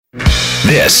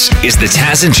This is the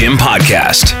Taz and Jim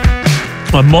podcast.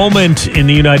 A moment in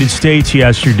the United States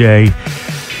yesterday.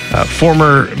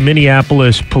 Former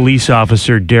Minneapolis police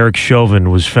officer Derek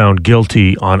Chauvin was found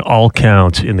guilty on all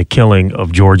counts in the killing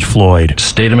of George Floyd.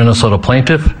 State of Minnesota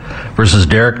plaintiff versus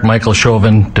Derek Michael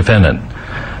Chauvin, defendant.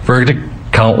 Verdict,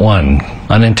 count 1.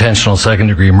 Unintentional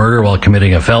second-degree murder while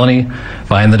committing a felony.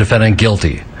 Find the defendant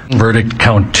guilty. Verdict,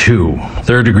 count 2.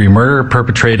 Third-degree murder,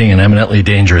 perpetrating an eminently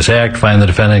dangerous act. Find the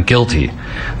defendant guilty.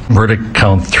 Verdict,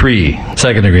 count 3.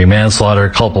 Second-degree manslaughter,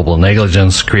 culpable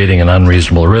negligence, creating an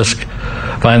unreasonable risk.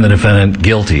 Find the defendant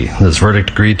guilty. This verdict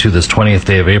agreed to this 20th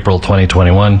day of April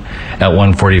 2021 at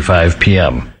 1:45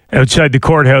 p.m. Outside the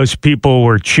courthouse, people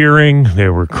were cheering. They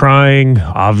were crying.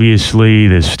 Obviously,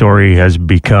 this story has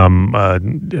become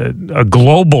a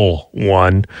global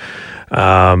one.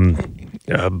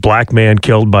 A black man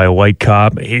killed by a white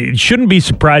cop. It shouldn't be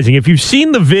surprising. If you've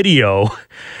seen the video,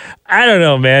 I don't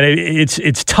know, man.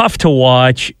 It's tough to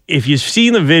watch. If you've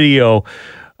seen the video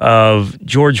of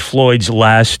George Floyd's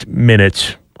last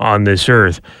minutes on this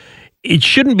earth, it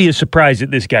shouldn't be a surprise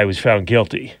that this guy was found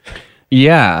guilty.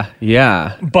 Yeah.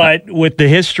 But with the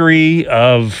history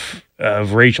of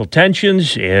racial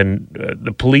tensions and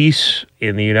the police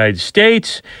in the United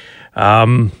States,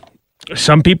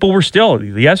 some people were still,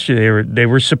 yesterday, they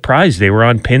were surprised. They were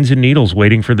on pins and needles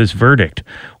waiting for this verdict,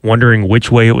 wondering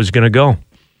which way it was going to go.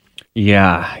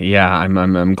 Yeah.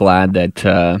 I'm glad that,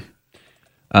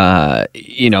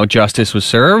 justice was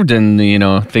served and,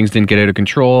 things didn't get out of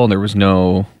control. There was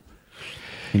no,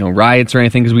 riots or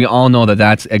anything, because we all know that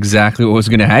that's exactly what was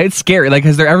going to happen. It's scary. Like,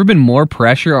 has there ever been more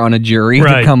pressure on a jury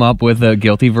to come up with a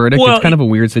guilty verdict? Well, it's kind of a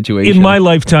weird situation. In my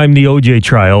lifetime, the OJ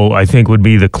trial, I think, would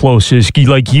be the closest.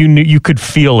 Like, you knew, you could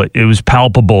feel it. It was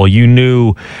palpable. You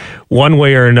knew one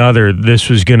way or another this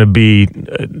was going to be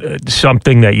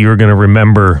something that you were going to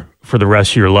remember for the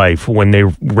rest of your life. When they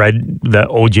read the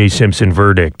OJ Simpson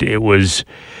verdict, it was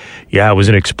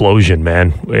an explosion,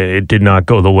 man. It did not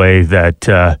go the way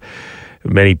that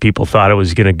many people thought it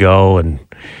was going to go, and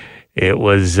it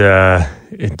was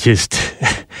it just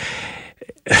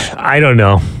I don't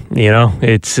know.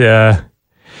 It's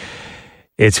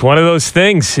one of those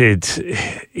things. It's,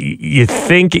 you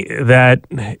think that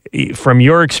from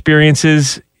your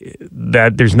experiences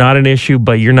that there's not an issue,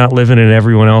 but you're not living in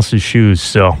everyone else's shoes.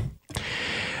 So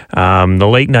the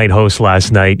late night host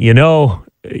last night,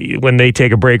 when they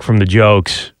take a break from the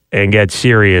jokes and get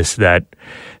serious, that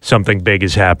something big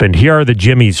has happened. Here are the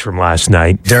Jimmies from last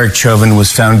night. Derek Chauvin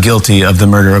was found guilty of the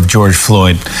murder of George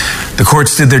Floyd. The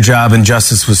courts did their job and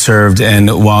justice was served.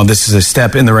 And while this is a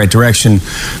step in the right direction,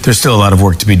 there's still a lot of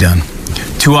work to be done.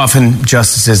 Too often,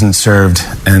 justice isn't served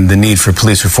and the need for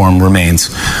police reform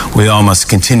remains. We all must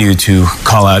continue to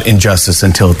call out injustice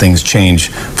until things change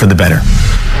for the better.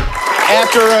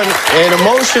 After an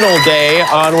emotional day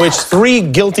on which 3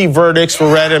 guilty verdicts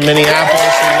were read in Minneapolis,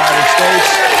 in the United States,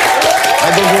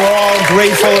 I think we're all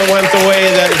grateful it went the way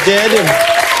that it did.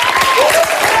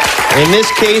 And in this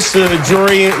case, the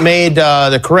jury made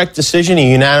the correct decision,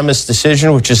 a unanimous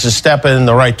decision, which is a step in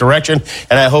the right direction.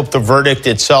 And I hope the verdict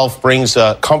itself brings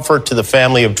comfort to the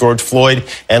family of George Floyd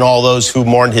and all those who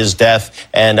mourned his death.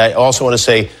 And I also want to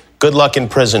say, good luck in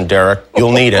prison, Derek.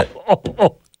 You'll need it.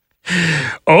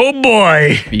 Oh,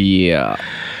 boy. Yeah.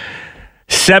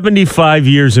 75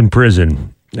 years in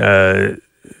prison.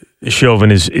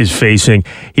 Chauvin is facing.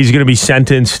 He's going to be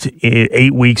sentenced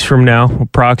 8 weeks from now,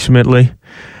 approximately.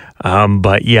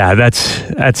 But yeah,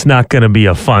 that's not going to be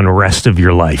a fun rest of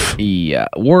your life. Yeah,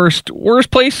 worst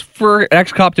place for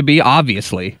ex-cop to be,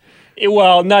 obviously.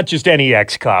 Well, not just any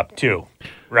ex-cop, too,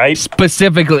 right?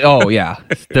 Specifically,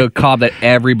 the cop that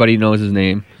everybody knows his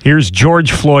name. Here's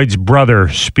George Floyd's brother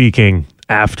speaking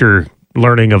after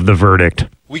learning of the verdict.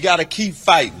 We got to keep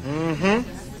fighting.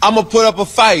 I'm going to put up a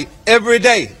fight every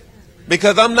day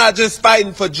because I'm not just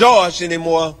fighting for George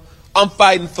anymore. I'm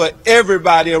fighting for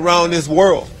everybody around this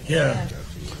world. Yeah.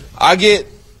 I get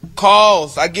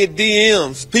calls, I get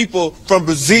DMs, people from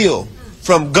Brazil,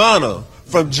 from Ghana,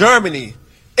 from Germany,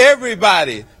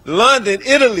 everybody, London,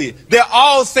 Italy, they're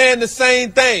all saying the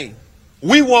same thing.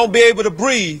 We won't be able to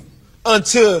breathe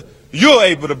until you're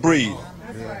able to breathe.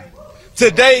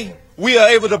 Today, we are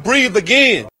able to breathe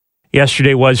again.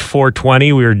 Yesterday was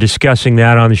 420. We were discussing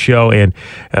that on the show, and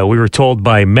we were told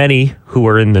by many who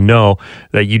are in the know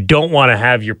that you don't want to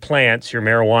have your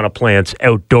marijuana plants,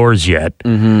 outdoors yet.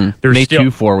 Mm-hmm. May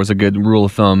 2-4 was a good rule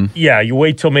of thumb. Yeah, you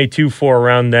wait till May 2-4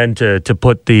 around then to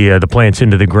put the plants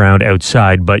into the ground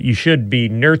outside, but you should be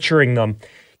nurturing them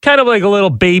kind of like a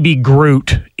little baby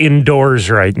Groot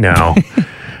indoors right now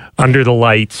under the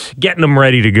lights, getting them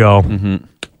ready to go.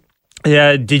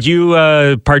 Yeah, did you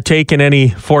partake in any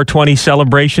 420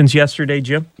 celebrations yesterday,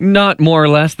 Jim? Not more or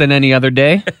less than any other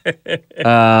day.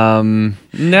 No.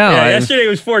 Yeah, yesterday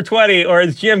was 420, or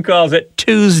as Jim calls it,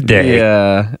 Tuesday.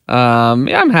 Yeah.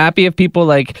 I'm happy if people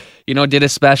did a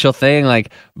special thing,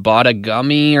 like bought a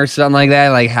gummy or something like that,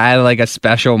 like had like a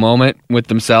special moment with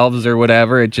themselves or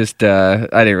whatever. It just, I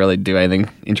didn't really do anything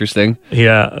interesting.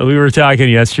 Yeah, we were talking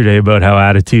yesterday about how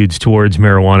attitudes towards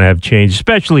marijuana have changed,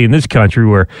 especially in this country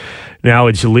where now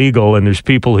it's illegal and there's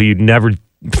people who you'd never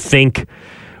think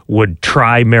would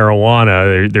try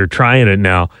marijuana. They're trying it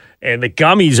now. And the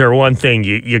gummies are one thing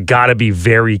you got to be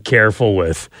very careful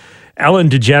with. Ellen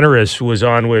DeGeneres was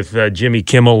on with Jimmy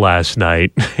Kimmel last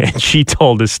night, and she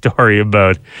told a story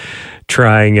about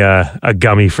trying a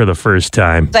gummy for the first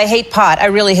time. I hate pot. I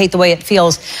really hate the way it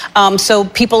feels. So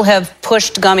people have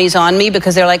pushed gummies on me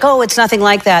because they're like, oh, it's nothing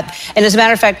like that. And as a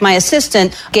matter of fact, my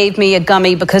assistant gave me a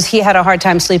gummy because he had a hard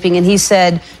time sleeping. And he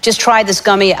said, just try this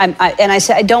gummy. And I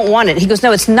said, I don't want it. He goes,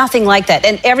 no, it's nothing like that.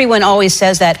 And everyone always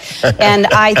says that. And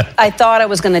I thought I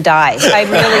was going to die. I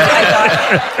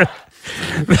thought...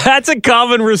 That's a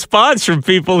common response from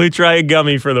people who try a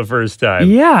gummy for the first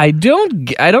time. Yeah, I don't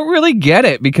really get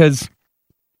it because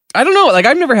I don't know. Like,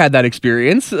 I've never had that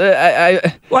experience. I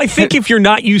think if you're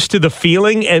not used to the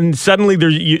feeling and suddenly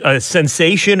there's a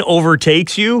sensation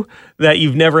overtakes you that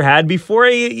you've never had before,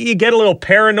 you get a little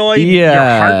paranoid.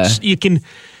 Yeah. You can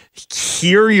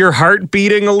hear your heart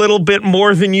beating a little bit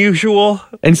more than usual.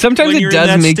 And sometimes it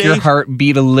does make your heart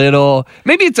beat a little.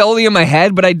 Maybe it's only in my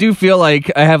head, but I do feel like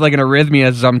I have like an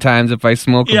arrhythmia sometimes if I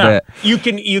smoke a bit.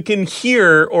 You can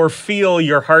hear or feel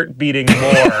your heart beating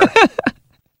more.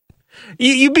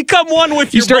 You become one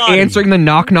with your body. You start answering the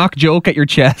knock-knock joke at your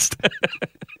chest.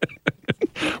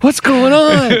 What's going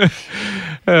on?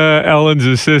 Ellen's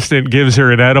assistant gives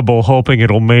her an edible, hoping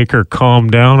it'll make her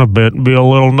calm down a bit and be a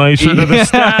little nicer to the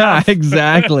staff.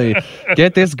 Exactly.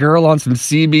 Get this girl on some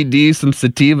CBD, some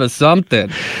sativa, something.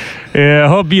 Yeah, I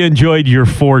hope you enjoyed your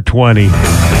 420.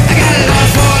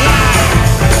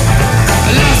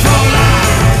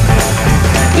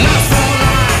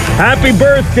 Happy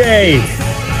birthday!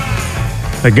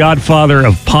 The godfather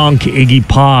of punk, Iggy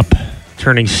Pop,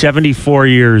 turning 74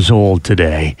 years old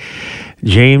today.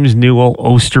 James Newell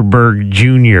Osterberg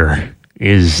Jr.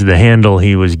 is the handle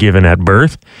he was given at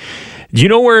birth. Do you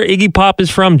know where Iggy Pop is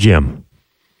from, Jim?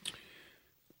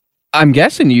 I'm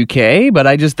guessing UK, but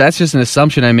that's just an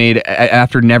assumption I made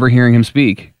after never hearing him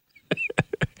speak.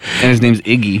 And his name's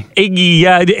Iggy. Iggy,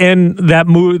 yeah, and that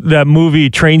movie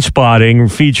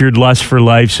Trainspotting featured Lust for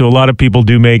Life, so a lot of people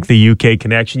do make the UK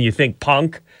connection. You think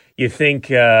punk, you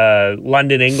think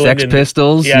London, England. Sex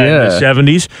Pistols, yeah. In the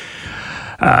 70s.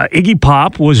 Iggy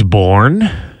Pop was born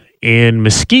in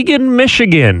Muskegon,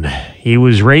 Michigan. He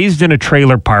was raised in a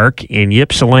trailer park in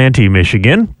Ypsilanti,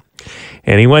 Michigan.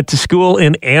 And he went to school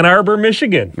in Ann Arbor,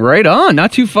 Michigan. Right on,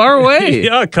 not too far away.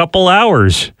 Yeah, a couple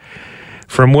hours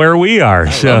from where we are.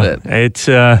 I love it.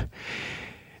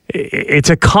 It's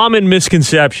a common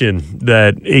misconception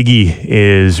that Iggy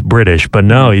is British, but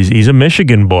no, he's a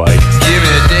Michigan boy. Give me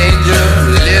danger,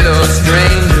 little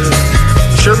stranger.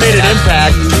 Sure made an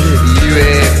impact.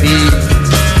 UAP.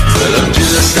 Well, I'm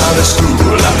just out of school.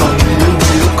 I'm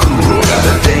real cool. Got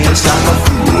a dance like a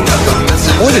fool. Got the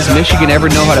message. Boy, does Michigan ever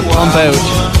know how to pump out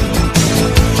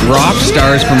rock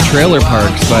stars from trailer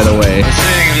parks, by the way.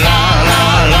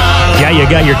 Yeah, you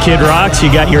got your Kid Rocks,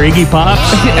 you got your Iggy Pops.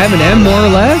 Eminem, more or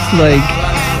less. Like,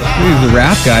 he's a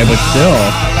rap guy, but still.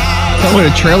 Going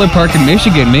to a trailer park in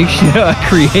Michigan makes you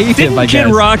creative, Didn't I guess.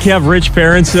 Kid Rock have rich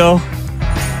parents, though?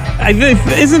 I think,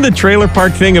 isn't the trailer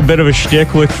park thing a bit of a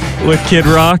shtick with Kid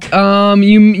Rock?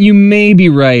 You may be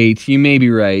right. You may be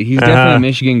right. He's definitely a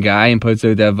Michigan guy and puts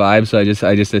out that vibe, so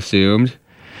I just assumed.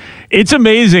 It's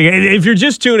amazing. If you're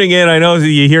just tuning in, I know that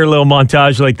you hear a little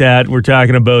montage like that. We're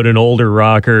talking about an older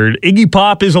rocker. Iggy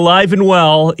Pop is alive and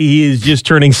well. He is just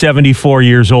turning 74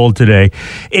 years old today.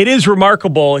 It is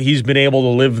remarkable he's been able to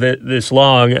live this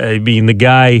long. I mean, the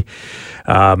guy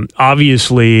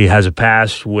obviously has a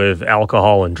past with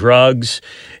alcohol and drugs.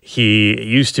 He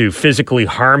used to physically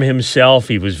harm himself.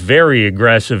 He was very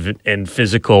aggressive and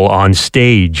physical on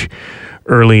stage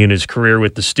early in his career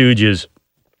with the Stooges.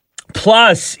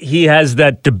 Plus, he has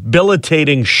that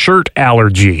debilitating shirt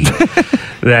allergy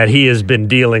that he has been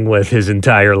dealing with his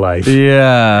entire life.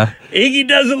 Yeah. Iggy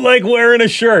doesn't like wearing a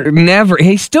shirt. Never.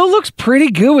 He still looks pretty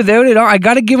good without it on. I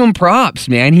got to give him props,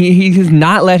 man. He has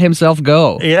not let himself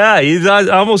go. Yeah, he's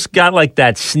almost got like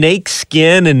that snake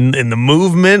skin and the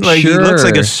movement. Like he looks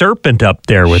like a serpent up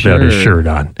there without his shirt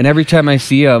on. And every time I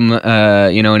see him,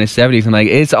 in his 70s, I'm like,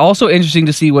 it's also interesting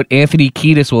to see what Anthony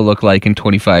Kiedis will look like in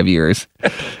 25 years.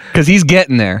 Because he's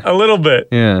getting there. A little bit.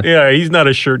 Yeah. Yeah, he's not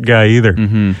a shirt guy either.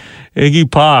 Mm-hmm. Iggy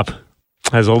Pop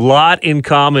has a lot in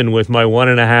common with my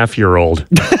 1.5-year-old.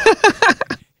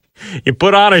 You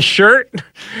put on a shirt,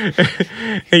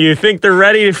 and you think they're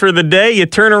ready for the day, you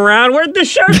turn around, where'd the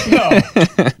shirt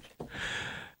go?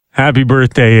 Happy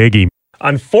birthday, Iggy.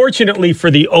 Unfortunately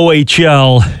for the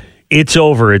OHL, it's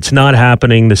over. It's not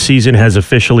happening. The season has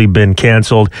officially been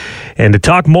canceled. And to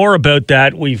talk more about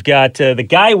that, we've got the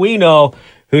guy we know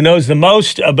who knows the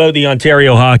most about the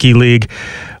Ontario Hockey League,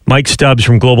 Mike Stubbs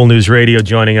from Global News Radio,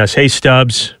 joining us. Hey,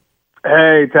 Stubbs.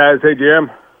 Hey, Taz. Hey, Jim.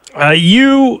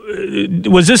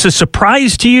 Was this a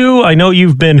surprise to you? I know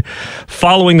you've been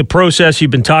following the process.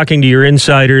 You've been talking to your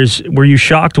insiders. Were you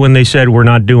shocked when they said we're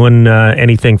not doing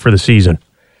anything for the season?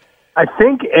 I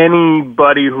think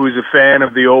anybody who's a fan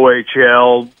of the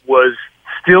OHL was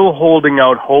still holding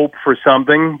out hope for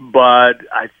something, but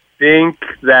I think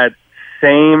that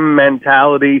same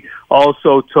mentality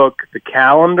also took the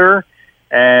calendar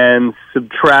and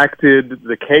subtracted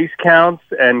the case counts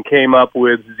and came up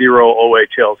with 0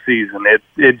 OHL season.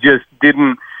 It just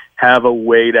didn't have a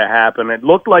way to happen. It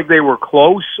looked like they were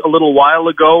close a little while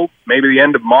ago, maybe the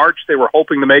end of March. They were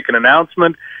hoping to make an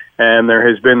announcement, and there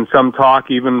has been some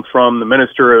talk even from the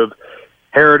Minister of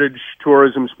Heritage,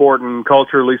 Tourism, Sport, and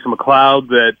Culture, Lisa MacLeod,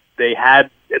 that they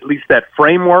had at least that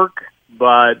framework,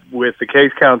 but with the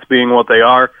case counts being what they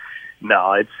are,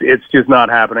 no, it's just not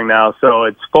happening now. So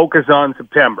it's focus on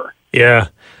September. Yeah.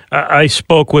 I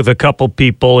spoke with a couple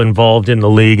people involved in the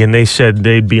league, and they said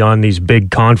they'd be on these big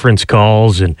conference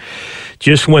calls, and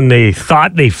just when they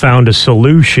thought they found a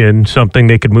solution, something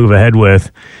they could move ahead with,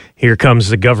 here comes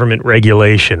the government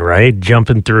regulation, right?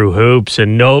 Jumping through hoops,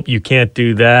 and nope, you can't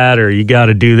do that, or you got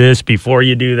to do this before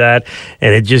you do that.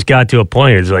 And it just got to a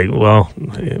point, it's like, well,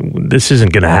 this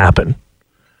isn't going to happen.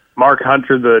 Mark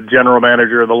Hunter, the general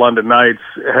manager of the London Knights,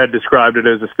 had described it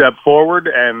as a step forward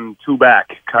and 2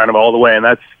 back, kind of all the way. And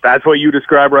that's what you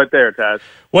describe right there, Taz.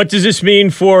 What does this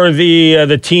mean for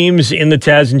the teams in the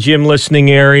Taz and Jim listening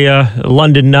area?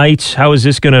 London Knights, how is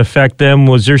this going to affect them?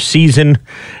 Was their season,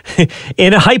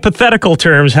 in hypothetical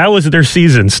terms, how was their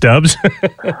season, Stubbs?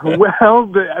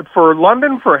 Well, for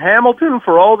London, for Hamilton,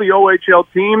 for all the OHL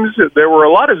teams, there were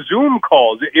a lot of Zoom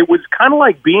calls. It was kind of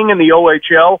like being in the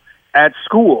OHL at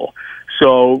school.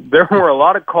 So there were a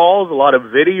lot of calls, a lot of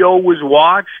video was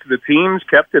watched. The teams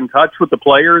kept in touch with the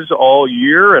players all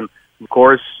year, and of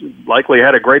course likely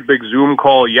had a great big Zoom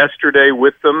call yesterday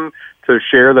with them to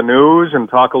share the news and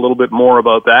talk a little bit more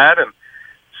about that. And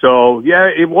so, yeah,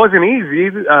 it wasn't easy.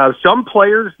 Some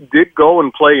players did go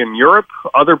and play in Europe.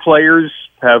 Other players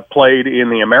have played in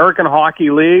the American Hockey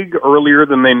League earlier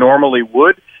than they normally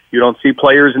would. You don't see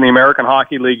players in the American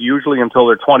Hockey League usually until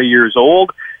they're 20 years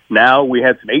old. Now we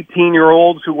had some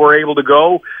 18-year-olds who were able to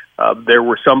go. There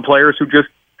were some players who just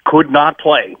could not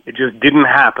play. It just didn't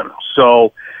happen.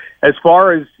 So as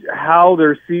far as how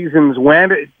their seasons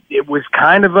went, it was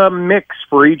kind of a mix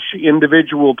for each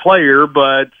individual player,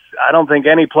 but I don't think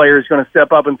any player is going to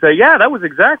step up and say, yeah, that was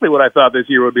exactly what I thought this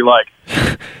year would be like.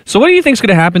 So what do you think is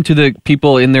going to happen to the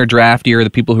people in their draft year, the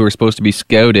people who are supposed to be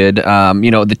scouted?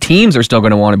 The teams are still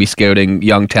going to want to be scouting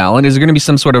young talent. Is there going to be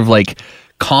some sort of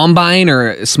combine or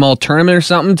a small tournament or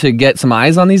something to get some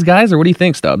eyes on these guys, or what do you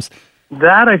think, Stubbs?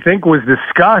 That, I think, was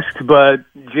discussed, but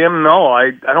Jim, no,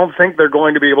 I don't think they're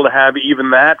going to be able to have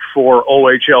even that for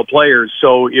OHL players.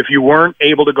 So if you weren't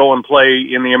able to go and play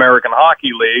in the American Hockey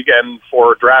League, and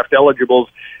for draft eligibles,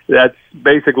 that's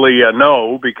basically a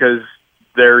no, because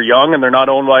they're young and they're not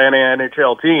owned by any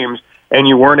NHL teams, and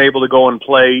you weren't able to go and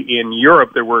play in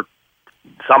Europe. There were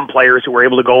some players who were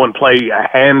able to go and play a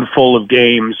handful of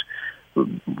games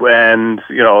and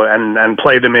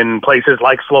play them in places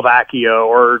like Slovakia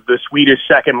or the Swedish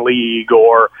Second League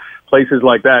or places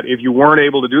like that. If you weren't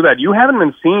able to do that, you haven't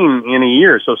been seen in a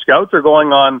year. So scouts are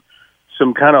going on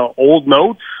some kind of old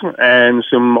notes and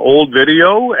some old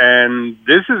video, and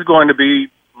this is going to be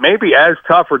maybe as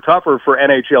tough or tougher for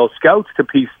NHL scouts to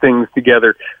piece things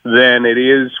together than it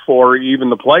is for even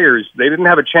the players. They didn't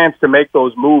have a chance to make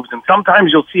those moves, and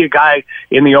sometimes you'll see a guy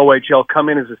in the OHL come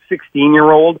in as a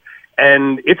 16-year-old,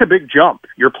 and it's a big jump.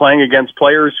 You're playing against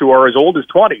players who are as old as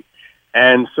 20.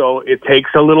 And so it takes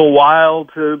a little while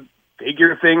to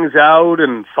figure things out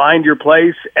and find your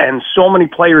place. And so many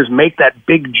players make that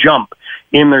big jump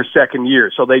in their second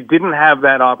year. So they didn't have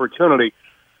that opportunity.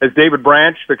 As David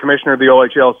Branch, the commissioner of the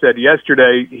OHL, said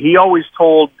yesterday, he always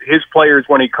told his players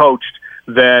when he coached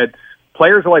that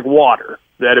players are like water,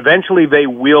 that eventually they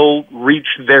will reach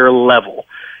their level.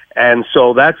 And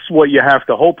so that's what you have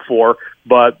to hope for.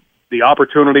 But the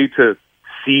opportunity to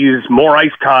seize more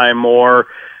ice time or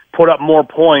put up more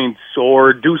points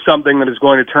or do something that is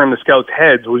going to turn the scouts'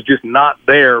 heads was just not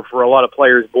there for a lot of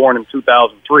players born in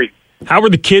 2003. How were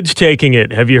the kids taking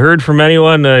it? Have you heard from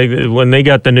anyone when they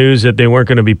got the news that they weren't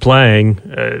going to be playing?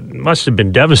 It must have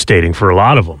been devastating for a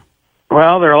lot of them.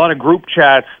 Well, there are a lot of group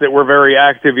chats that were very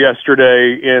active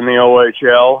yesterday in the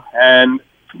OHL, and,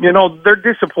 they're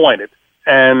disappointed.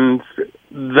 And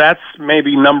that's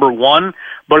maybe number one.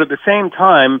 But at the same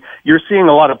time, you're seeing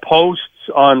a lot of posts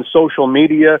on social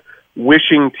media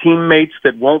wishing teammates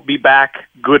that won't be back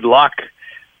good luck,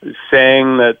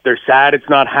 saying that they're sad it's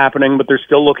not happening, but they're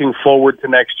still looking forward to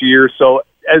next year. So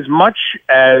as much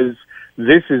as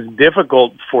this is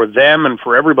difficult for them and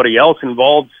for everybody else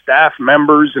involved, staff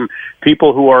members and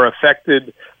people who are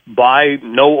affected by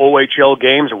no OHL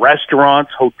games,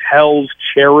 restaurants, hotels,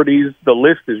 charities, the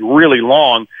list is really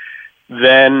long,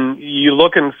 then you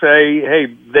look and say, hey,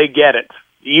 they get it.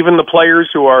 Even the players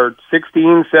who are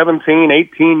 16, 17,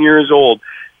 18 years old,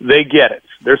 they get it.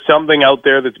 There's something out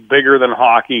there that's bigger than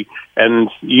hockey, and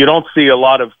you don't see a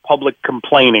lot of public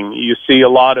complaining. You see a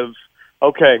lot of,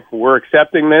 okay, we're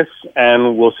accepting this,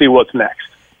 and we'll see what's next.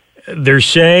 They're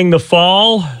saying the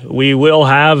fall, we will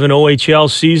have an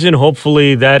OHL season.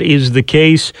 Hopefully that is the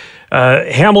case.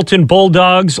 Hamilton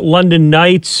Bulldogs, London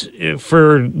Knights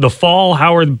for the fall.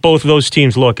 How are both of those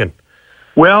teams looking?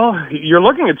 Well, you're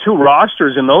looking at two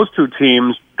rosters in those two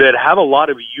teams that have a lot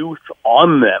of youth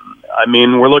on them. I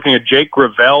mean, we're looking at Jake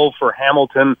Gravel for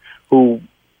Hamilton, who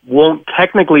won't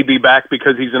technically be back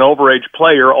because he's an overage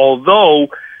player, although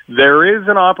there is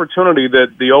an opportunity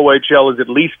that the OHL is at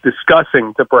least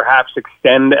discussing to perhaps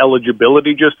extend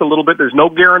eligibility just a little bit. There's no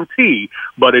guarantee,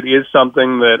 but it is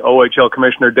something that OHL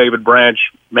Commissioner David Branch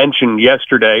mentioned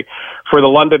yesterday. For the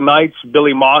London Knights,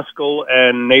 Billy Moskal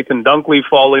and Nathan Dunkley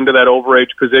fall into that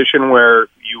overage position where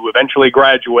you eventually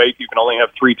graduate. You can only have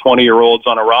 3 20-year-olds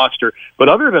on a roster. But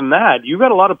other than that, you've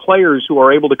got a lot of players who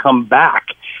are able to come back.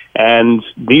 And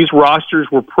these rosters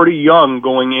were pretty young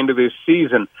going into this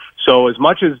season. So as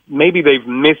much as maybe they've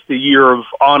missed a year of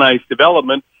on-ice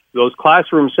development, those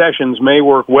classroom sessions may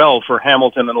work well for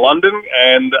Hamilton and London,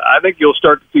 and I think you'll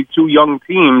start to see two young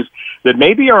teams that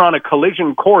maybe are on a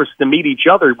collision course to meet each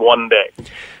other one day.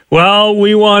 Well,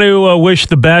 we want to wish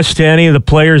the best to any of the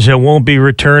players that won't be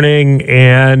returning,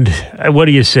 and what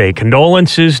do you say?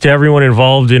 Condolences to everyone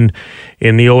involved in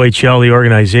the OHL, the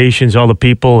organizations, all the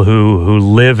people who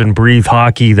live and breathe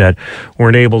hockey that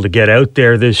weren't able to get out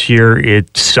there this year.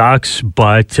 It sucks,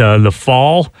 but the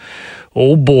fall,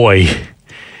 oh boy,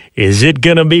 is it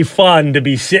going to be fun to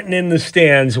be sitting in the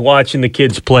stands watching the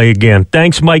kids play again.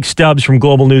 Thanks, Mike Stubbs from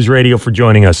Global News Radio, for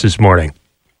joining us this morning.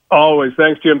 Always.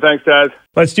 Thanks, Jim. Thanks, Taz.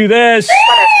 Let's do this.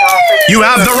 You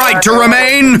have the right to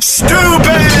remain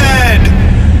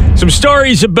stupid. Some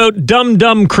stories about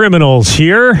dumb criminals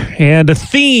here, and a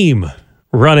theme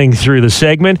running through the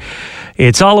segment.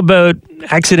 It's all about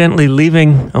accidentally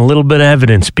leaving a little bit of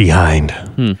evidence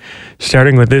behind.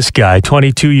 Starting with this guy,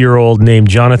 22-year-old named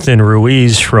Jonathan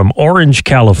Ruiz from Orange,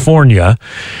 California.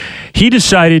 He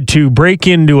decided to break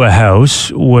into a house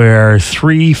where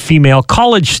 3 female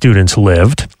college students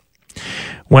lived,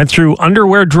 went through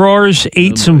underwear drawers,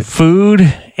 ate some food,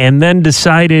 and then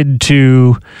decided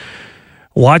to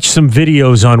watch some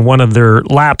videos on one of their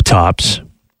laptops.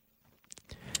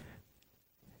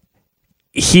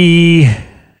 He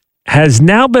has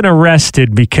now been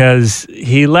arrested because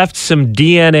he left some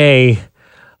DNA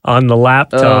on the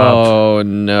laptop. Oh,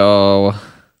 no.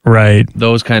 Right.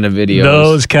 Those kind of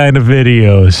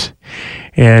videos.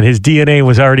 And his DNA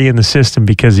was already in the system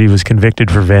because he was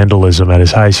convicted for vandalism at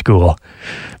his high school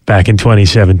back in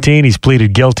 2017. He's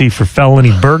pleaded guilty for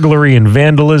felony burglary and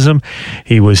vandalism.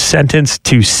 He was sentenced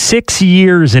to 6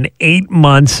 years and 8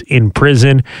 months in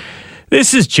prison.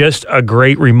 This is just a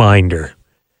great reminder.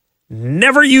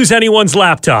 Never use anyone's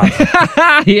laptop.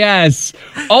 Yes.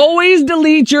 Always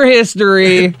delete your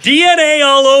history. DNA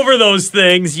all over those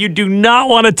things. You do not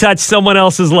want to touch someone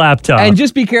else's laptop. And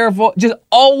just be careful. Just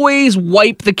always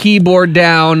wipe the keyboard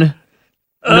down,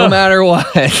 no matter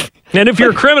what. And if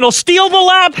you're a criminal, steal the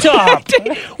laptop.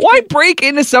 Why break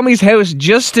into somebody's house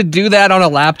just to do that on a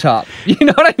laptop? You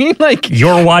know what I mean? Like,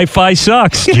 your Wi-Fi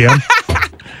sucks, Jim.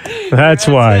 That's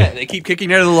why. They keep kicking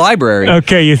you out of the library.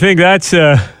 Okay, you think that's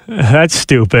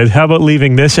stupid. How about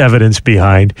leaving this evidence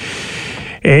behind?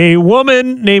 A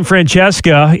woman named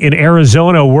Francesca in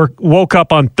Arizona woke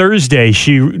up on Thursday.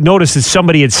 She noticed that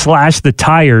somebody had slashed the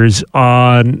tires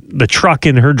on the truck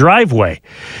in her driveway.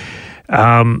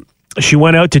 she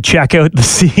went out to check out the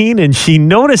scene, and she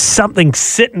noticed something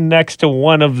sitting next to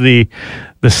one of the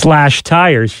slashed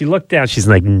tires. She looked down. She's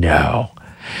like, no.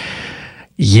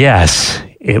 Yes,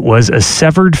 it was a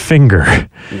severed finger.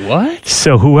 What?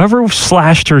 So whoever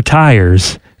slashed her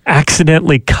tires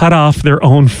accidentally cut off their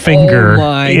own finger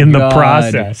in the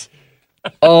process.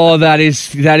 Oh, that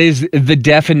is the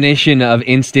definition of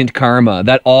instant karma.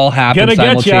 That all happened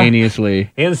simultaneously.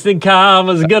 Instant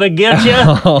karma's gonna get you.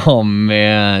 Oh,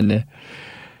 man.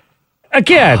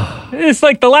 Again, it's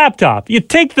like the laptop. You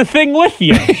take the thing with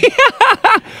you.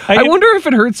 I wonder if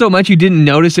it hurt so much you didn't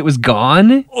notice it was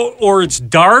gone. Or it's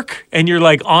dark and you're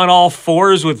like on all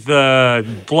fours with the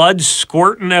blood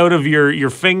squirting out of your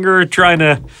finger, trying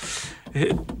to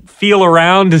feel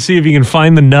around to see if you can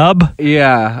find the nub.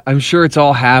 Yeah, I'm sure it's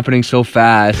all happening so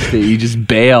fast that you just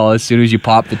bail as soon as you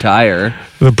pop the tire.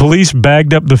 The police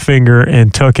bagged up the finger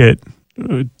and took it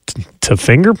to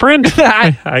fingerprint,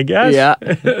 I guess. Yeah.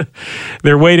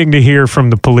 They're waiting to hear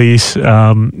from the police,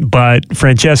 but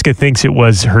Francesca thinks it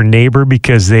was her neighbor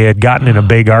because they had gotten in a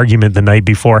big argument the night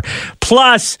before.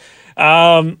 Plus,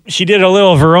 she did a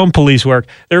little of her own police work.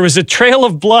 There was a trail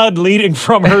of blood leading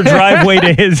from her driveway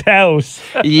to his house.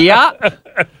 Yeah.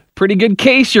 Pretty good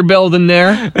case you're building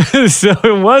there. So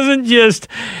it wasn't just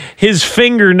his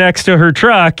finger next to her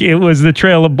truck. It was the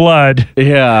trail of blood.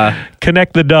 Yeah.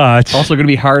 Connect the dots. Also going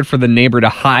to be hard for the neighbor to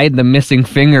hide the missing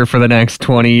finger for the next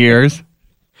 20 years.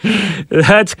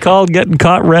 That's called getting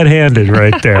caught red-handed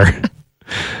right there.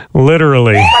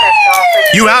 Literally.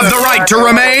 You have the right to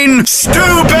remain stupid!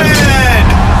 Ever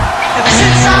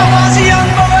since I was a young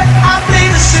boy, I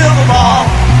played the silver ball.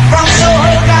 From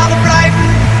Soho down to Brighton,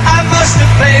 I must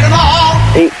have played them all.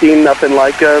 Ain't seen nothing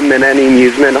like 'em in any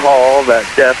amusement hall. That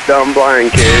deaf, dumb,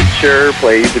 blind kid sure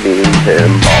plays a mean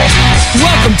pinball.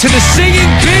 Welcome to the Singing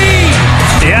Bee!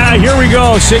 Yeah, here we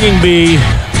go. Singing Bee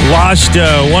lost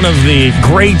one of the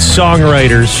great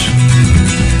songwriters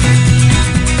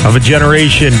of a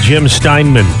generation, Jim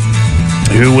Steinman,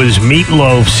 who was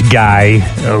Meatloaf's guy,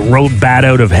 wrote Bat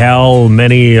Out of Hell,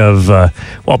 many of,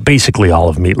 basically all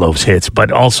of Meatloaf's hits,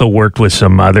 but also worked with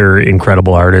some other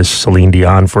incredible artists, Celine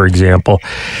Dion, for example.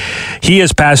 He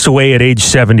has passed away at age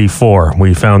 74.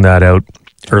 We found that out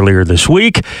earlier this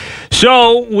week.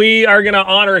 So we are going to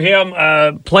honor him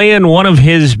playing one of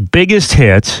his biggest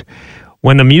hits.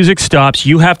 When the music stops,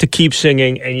 you have to keep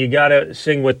singing, and you got to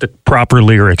sing with the proper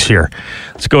lyrics here.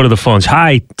 Let's go to the phones.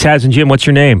 Hi, Taz and Jim, what's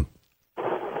your name?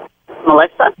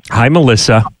 Melissa. Hi,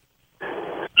 Melissa.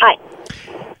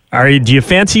 Hi. Do you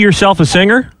fancy yourself a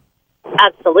singer?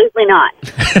 Absolutely not.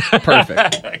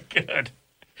 Perfect. Good.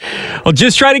 Well,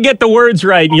 just try to get the words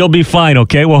right, and you'll be fine,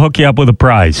 okay? We'll hook you up with a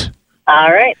prize.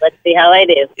 All right, let's see how I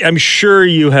do. I'm sure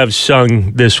you have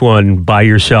sung this one by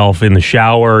yourself in the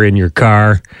shower, in your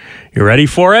car. You ready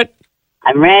for it?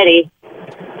 I'm ready.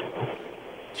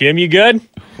 Jim, you good?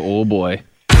 Oh, boy.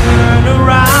 Turn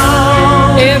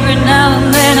around. Every now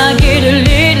and then I get a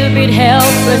little bit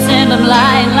helpless and I'm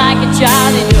lying like a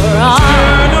child in your arms.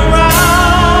 Turn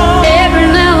around. Every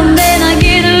now and then I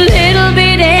get a little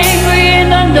bit angry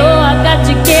and I know I've got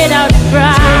to get out and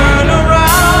cry. Turn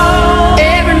around.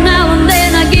 Every now and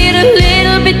then I get a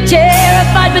little bit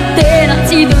terrified, but then I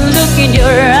see the look in your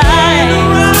eyes.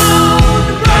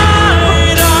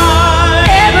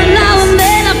 Every now and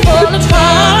then I fall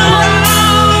apart.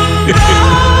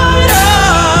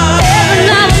 Every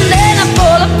now and then I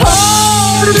fall apart.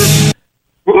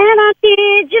 And I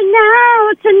need you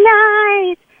now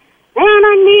tonight, and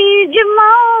I need you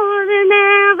more than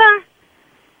ever.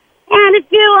 And if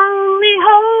you only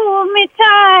hold me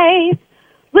tight,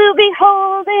 we'll be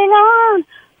holding on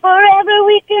forever.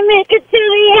 We can make it to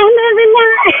the end of the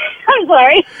night. I'm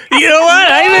sorry. You know what?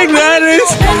 I think that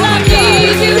is... And I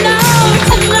need you now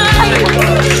tonight.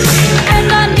 And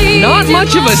I need Not you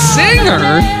much of a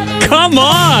singer. Come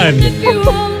on! if you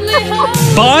only hold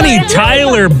me Bonnie forever.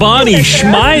 Tyler, Bonnie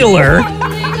Schmeiler.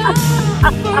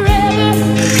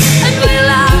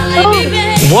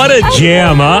 What a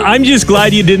jam, huh? I'm just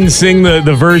glad you didn't sing the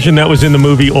version that was in the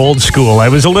movie Old School. I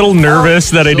was a little nervous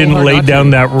that I didn't hard lay not down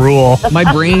to. that rule. My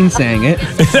brain sang it.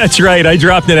 That's right. I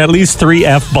dropped in at least 3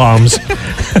 F-bombs.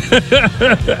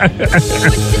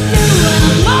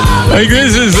 Like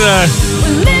this is,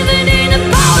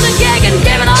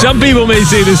 some people may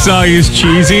say this song is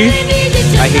cheesy.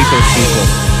 I hate those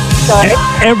people.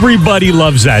 Everybody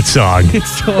loves that song.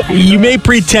 It's so You may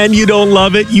pretend you don't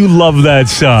love it. You love that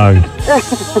song.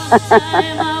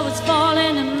 I was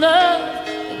falling in love,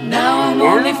 but now I'm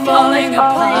only falling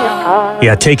apart.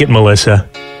 Yeah, take it, Melissa.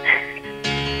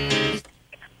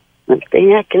 One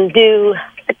thing I can do,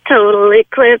 a total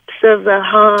eclipse of the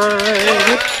heart.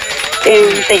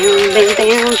 Did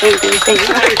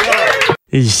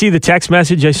you see the text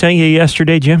message I sent you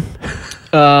yesterday, Jim?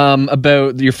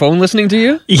 About your phone listening to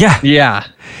you? Yeah. Yeah.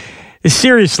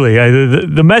 Seriously,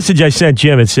 the message I sent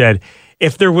Jim, it said,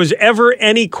 if there was ever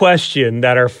any question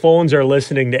that our phones are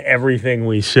listening to everything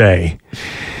we say.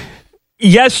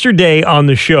 Yesterday on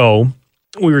the show,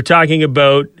 we were talking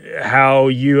about how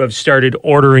you have started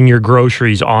ordering your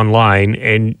groceries online,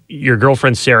 and your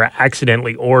girlfriend Sarah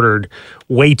accidentally ordered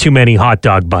way too many hot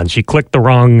dog buns. She clicked the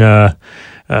wrong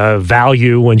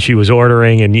value when she was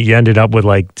ordering, and you ended up with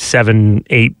like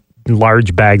 7-8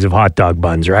 large bags of hot dog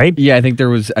buns, right? Yeah, I think there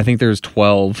was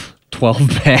 12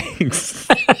 bags.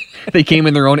 They came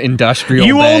in their own industrial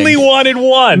You bags. only wanted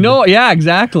one. No, yeah,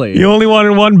 exactly. You only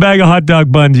wanted one bag of hot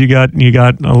dog buns. You got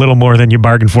a little more than you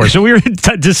bargained for. So we were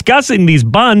discussing these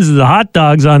buns, the hot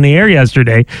dogs, on the air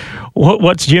yesterday.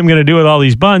 What's Jim going to do with all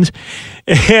these buns?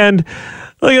 And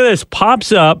look at this.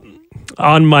 Pops up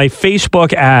on my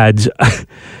Facebook ads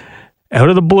out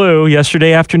of the blue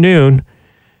yesterday afternoon.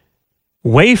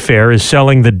 Wayfair is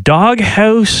selling the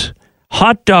Doghouse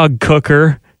hot dog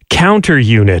cooker counter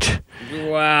unit.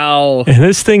 Wow. And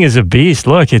this thing is a beast.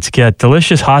 Look, it's got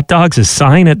delicious hot dogs, a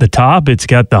sign at the top. It's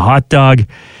got the hot dog.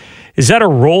 Is that a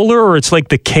roller, or it's like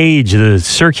the cage, the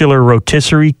circular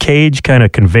rotisserie cage kind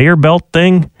of conveyor belt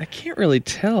thing? I can't really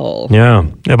tell. Yeah.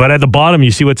 But at the bottom,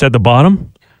 you see what's at the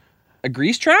bottom? A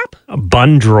grease trap? A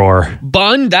bun drawer.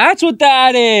 Bun? That's what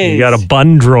that is. You got a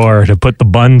bun drawer to put the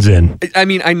buns in. I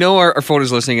mean, I know our phone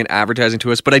is listening and advertising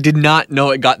to us, but I did not know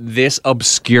it got this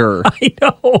obscure. I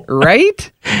know.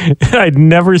 Right? I'd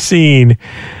never seen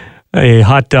a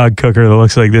hot dog cooker that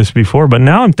looks like this before, but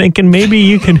now I'm thinking maybe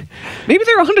you can... Maybe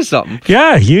they're onto something.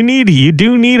 Yeah, you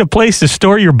do need a place to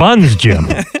store your buns, Jim.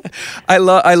 I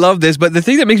love this, but the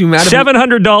thing that makes me mad about...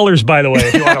 $700, by the way,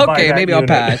 if you want to buy Okay, that maybe unit.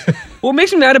 I'll pass. What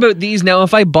makes me mad about these now,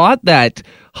 if I bought that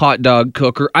hot dog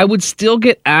cooker, I would still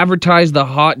get advertised the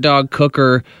hot dog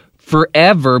cooker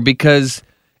forever because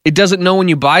it doesn't know when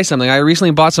you buy something. I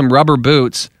recently bought some rubber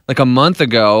boots like a month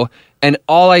ago, and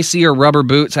all I see are rubber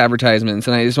boots advertisements,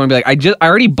 and I just want to be like, I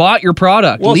already bought your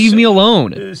product. Well, leave me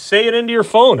alone. Say it into your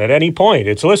phone at any point.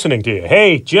 It's listening to you.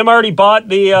 Hey, Jim already bought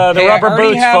the rubber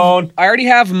boots phone. I already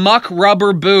have muck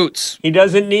rubber boots. He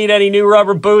doesn't need any new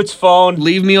rubber boots phone.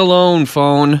 Leave me alone,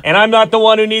 phone. And I'm not the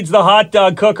one who needs the hot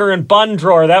dog cooker and bun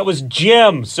drawer. That was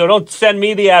Jim. So don't send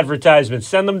me the advertisements.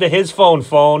 Send them to his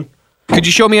phone. Could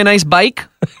you show me a nice bike?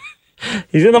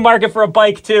 He's in the market for a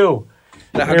bike too.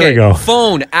 Okay, There we go.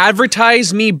 Phone,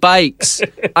 advertise me bikes.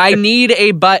 I need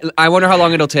a bike. I wonder how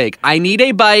long it'll take. I need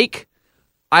a bike.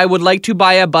 I would like to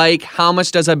buy a bike. How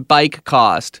much does a bike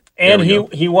cost? And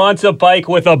he wants a bike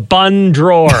with a bun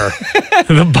drawer.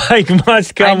 The bike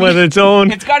must come with its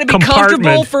own It's got to be compartment.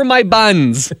 comfortable for my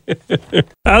buns.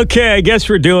 Okay, I guess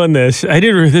we're doing this. I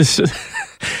did this.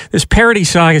 This parody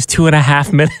song is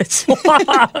 2.5 minutes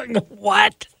long.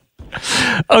 What?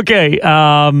 Okay,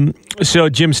 so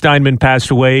Jim Steinman passed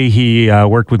away. He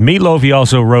worked with Meatloaf. He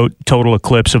also wrote Total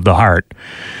Eclipse of the Heart,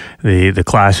 the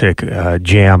classic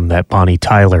jam that Bonnie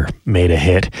Tyler made a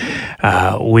hit.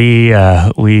 We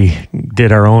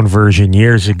did our own version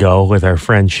years ago with our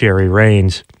friend Sherry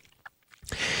Rains.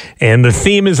 And the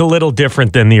theme is a little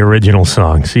different than the original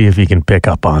song. See if you can pick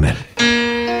up on it.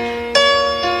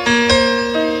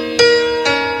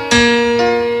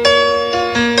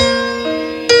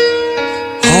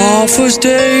 First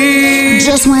date.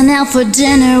 Just went out for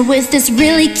dinner with this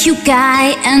really cute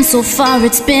guy, and so far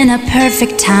it's been a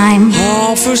perfect time.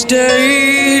 First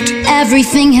date.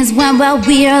 Everything has went well,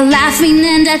 we are laughing,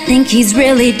 and I think he's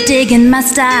really digging my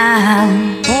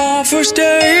style. First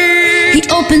date. He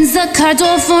opens the car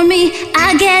door for me,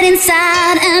 I get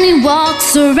inside, and he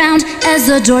walks around as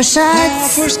the door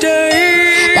shuts. First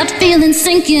date. That feeling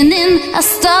sinking in, I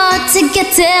start to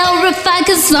get terrified,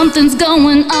 cause something's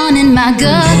going on in my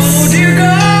guts. Oh dear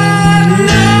God,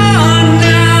 no.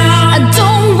 I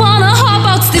don't wanna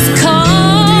hotbox this car.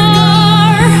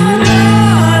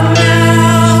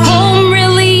 Home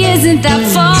really isn't that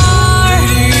far.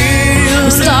 I'm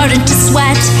starting to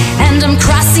sweat and I'm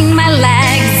crossing my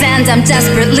legs and I'm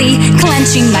desperately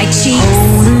clenching my cheeks.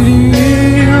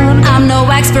 I'm no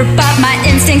expert, but my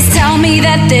instincts tell me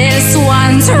that this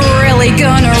one's really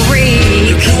gonna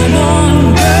reek. Come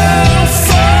on, girl.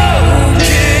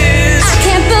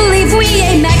 We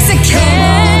ain't Mexican.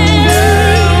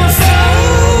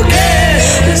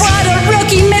 What a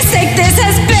rookie mistake this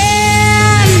has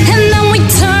been. And then we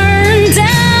turn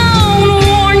down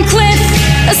Warncliffe,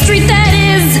 a street that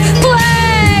is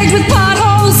plagued with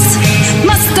potholes.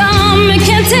 My stomach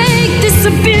can't take this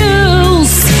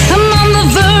abuse. I'm on the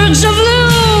verge of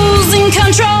losing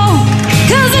control,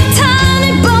 cause the time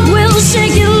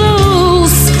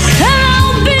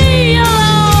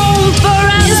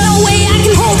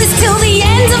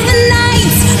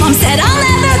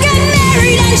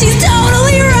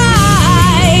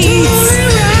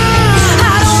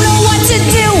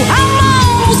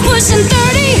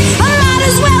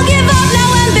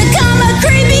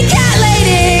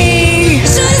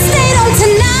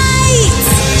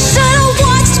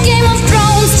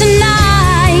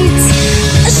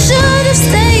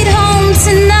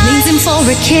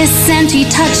kiss and he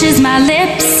touches my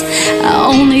lips, I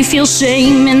only feel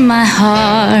shame in my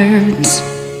heart.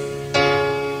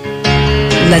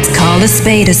 Let's call a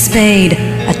spade a spade.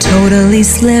 I totally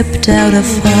slipped out of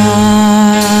fart.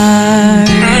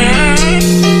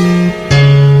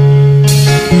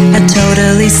 I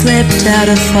totally slipped out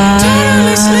of fart.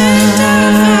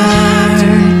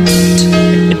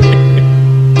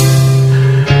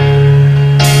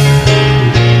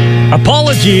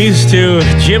 Apologies to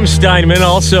Jim Steinman,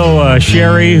 also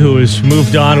Sherry, who has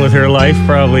moved on with her life.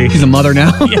 Probably she's a mother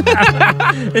now.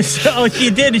 Yeah. So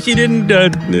she didn't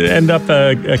end up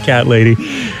a cat lady.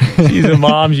 She's a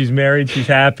mom. She's married. She's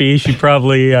happy. She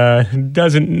probably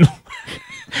doesn't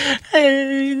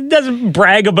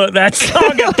brag about that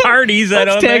song at parties. I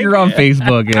don't tag her on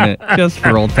Facebook in it, just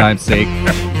for old time's sake.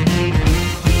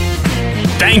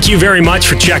 Thank you very much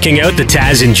for checking out the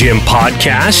Taz and Jim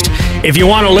podcast. If you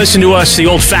want to listen to us the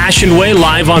old-fashioned way,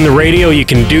 live on the radio, you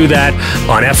can do that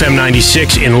on FM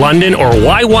 96 in London or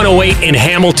Y108 in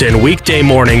Hamilton, weekday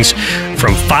mornings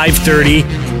from 5:30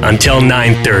 until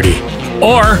 9:30.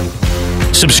 Or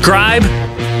subscribe,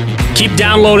 keep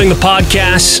downloading the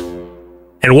podcasts,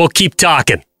 and we'll keep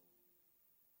talking.